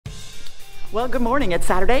Well, good morning. It's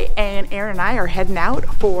Saturday, and Aaron and I are heading out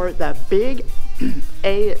for the big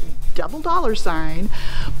A double dollar sign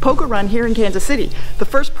poker run here in Kansas City. The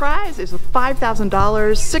first prize is $5,000,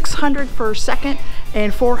 $600 for second,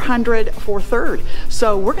 and $400 for third.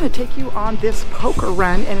 So we're going to take you on this poker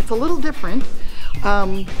run, and it's a little different,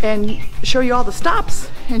 and show you all the stops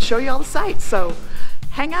and show you all the sights. So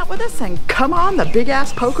hang out with us and come on the big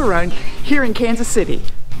ass poker run here in Kansas City.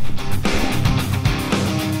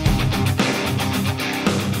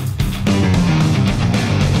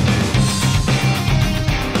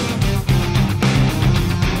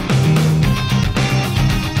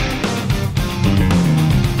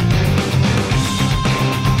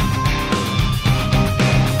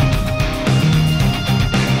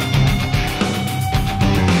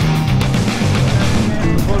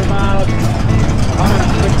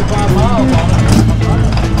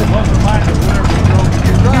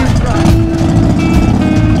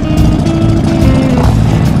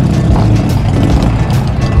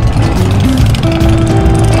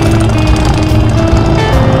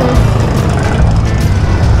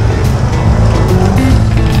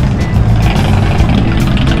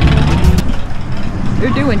 They're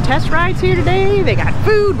doing test rides here today. They got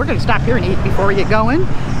food. We're gonna stop here and eat before we get going.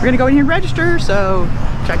 We're gonna go in here and register, so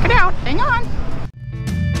check it out. Hang on.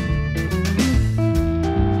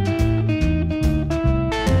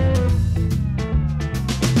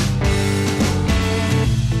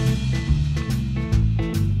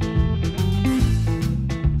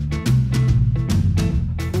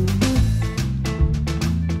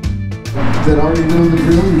 That already know the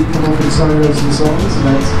drill, you come up and sign us some songs, and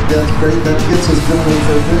that's great. That gets us going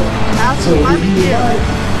for a bit. So if you like,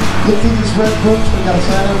 look through this red book, we got a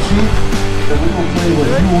sign-up sheet, and we're going to play what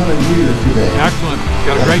you want to hear today. Excellent.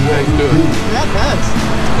 Got a great taste to it. That does.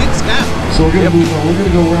 Good stuff. So we're going to move on. We're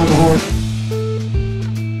going to go around the horn.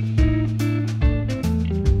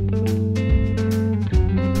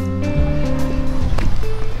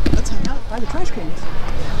 Let's hang out by the trash cans.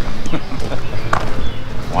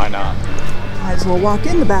 Why not? Might as well walk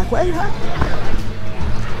in the back way, huh?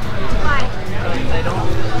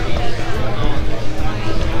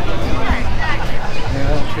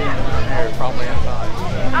 Probably inside.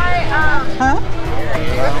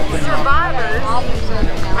 Survivors.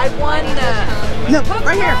 I won the. No,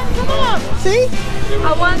 right here. Come on. See?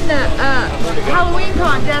 I won the Halloween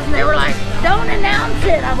contest, and they were like, "Don't announce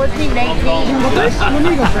it." I wasn't even 18. Let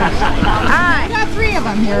me go first. All right. I got 3 of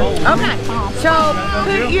them here. Okay. So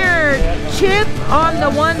put your chip on the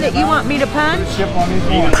one that you want me to punch.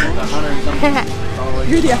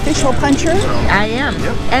 You're the official puncher. I am.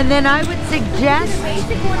 And then I would suggest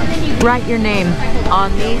write your name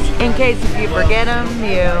on these in case if you forget them,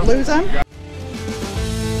 you Lose them.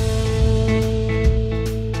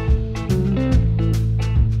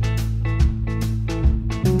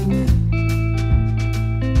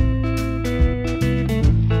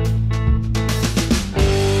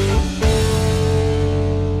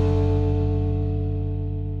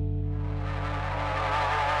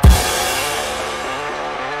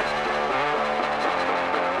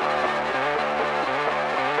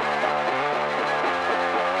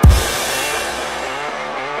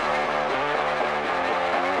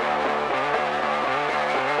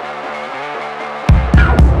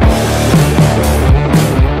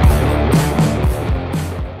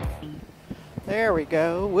 There we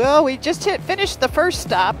go. Well, we just finished the first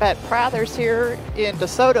stop at Prather's here in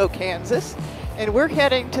DeSoto, Kansas, and we're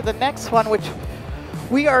heading to the next one, which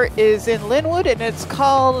is in Linwood, and it's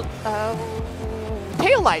called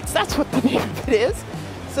Taillights. That's what the name of it is.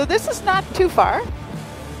 So this is not too far.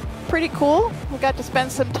 Pretty cool. We got to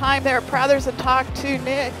spend some time there at Prather's and talk to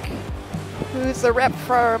Nick, who's the rep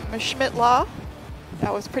from Schmidt Law.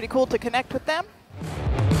 That was pretty cool to connect with them.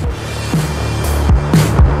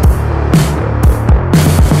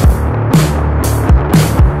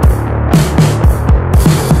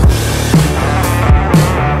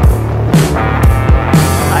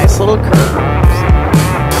 Little curves.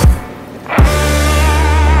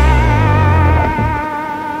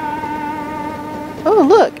 Oh,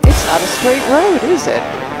 look, it's not a straight road, is it?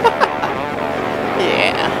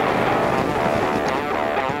 Yeah.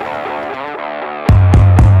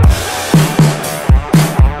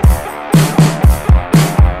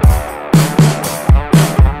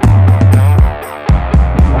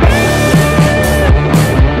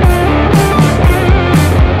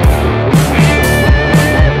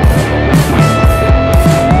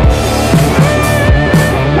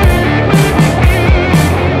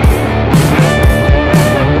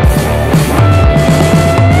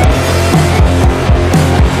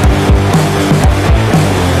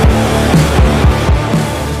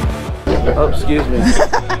 Oh, excuse me.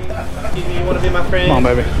 You want to be my friend? Come on,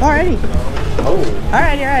 baby. Alrighty. Oh.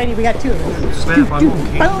 Alrighty. We got two of them. Snap, I'm on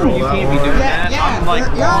camera. You can't be doing that. I'm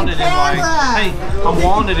like wanted in like, hey, I'm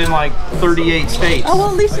wanted in like 38 states. Oh, well,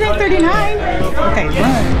 at least it ain't 39. Okay,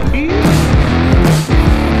 1, 2.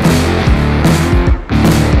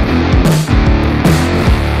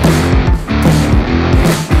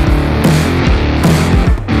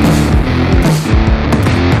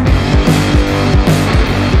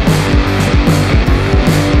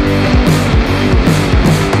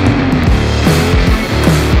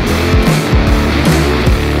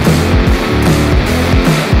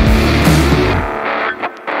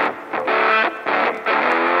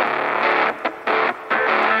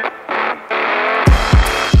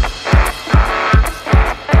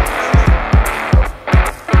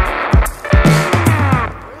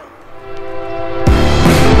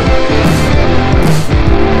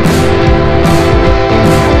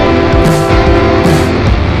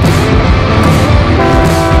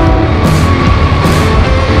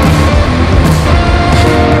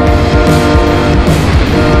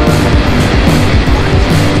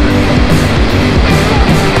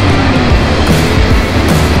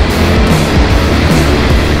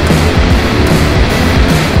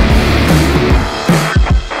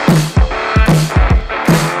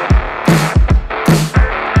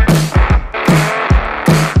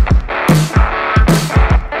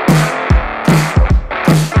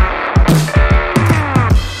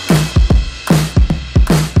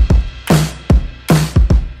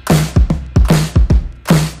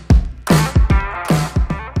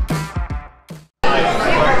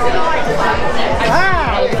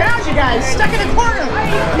 Stuck in the corner.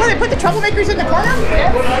 Where they put the troublemakers in the corner?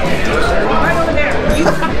 Right over there.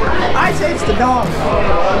 I say it's the dog.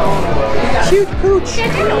 Shoot, pooch.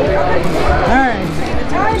 Alright.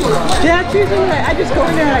 That's usually right. I just go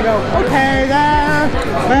in there and I go, okay, there,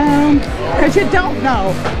 boom. Because you don't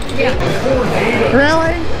know.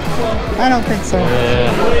 Really? I don't think so.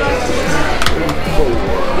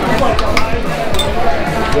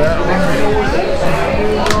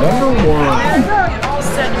 Number 1.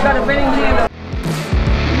 You got a winning handle.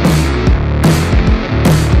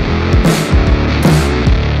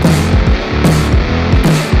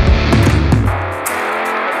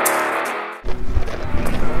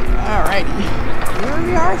 Alrighty. Here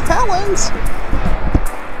we are, Helens.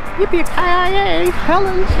 Yippee-ki-yay,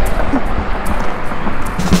 Helens.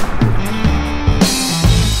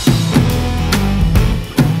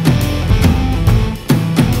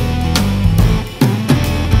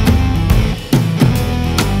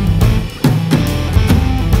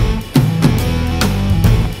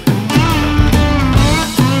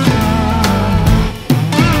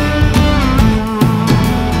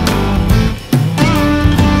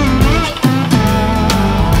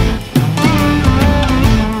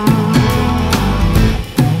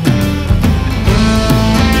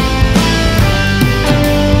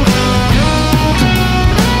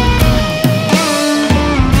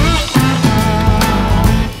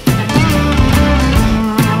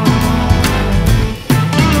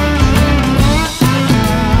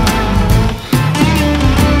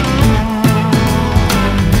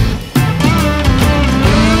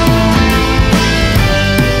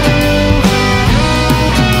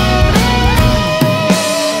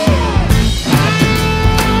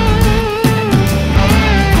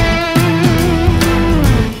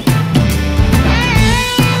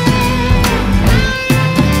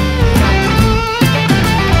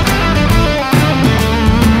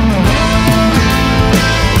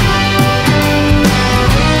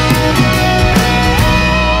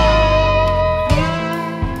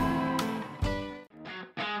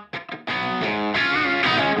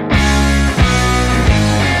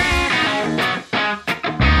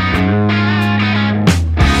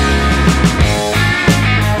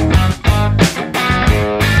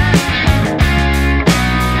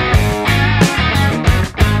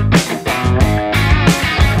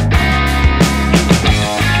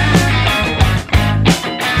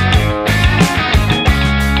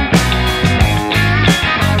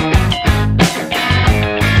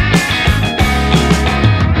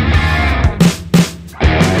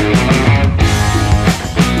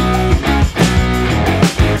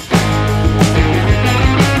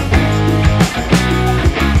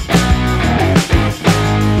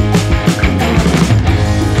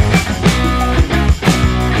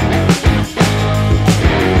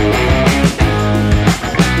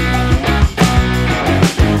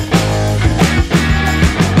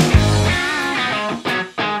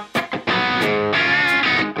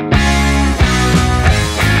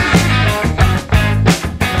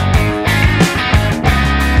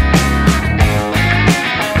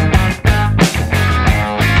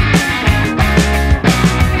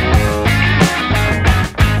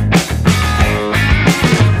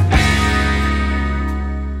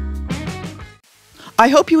 I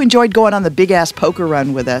hope you enjoyed going on the big ass poker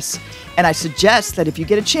run with us. And I suggest that if you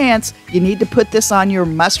get a chance, you need to put this on your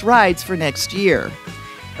must rides for next year.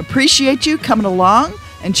 Appreciate you coming along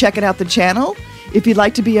and checking out the channel. If you'd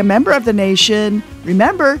like to be a member of the nation,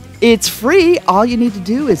 remember, it's free. All you need to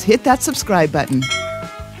do is hit that subscribe button.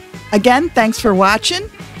 Again, thanks for watching.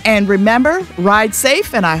 And remember, ride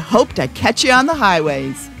safe, and I hope to catch you on the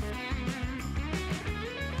highways.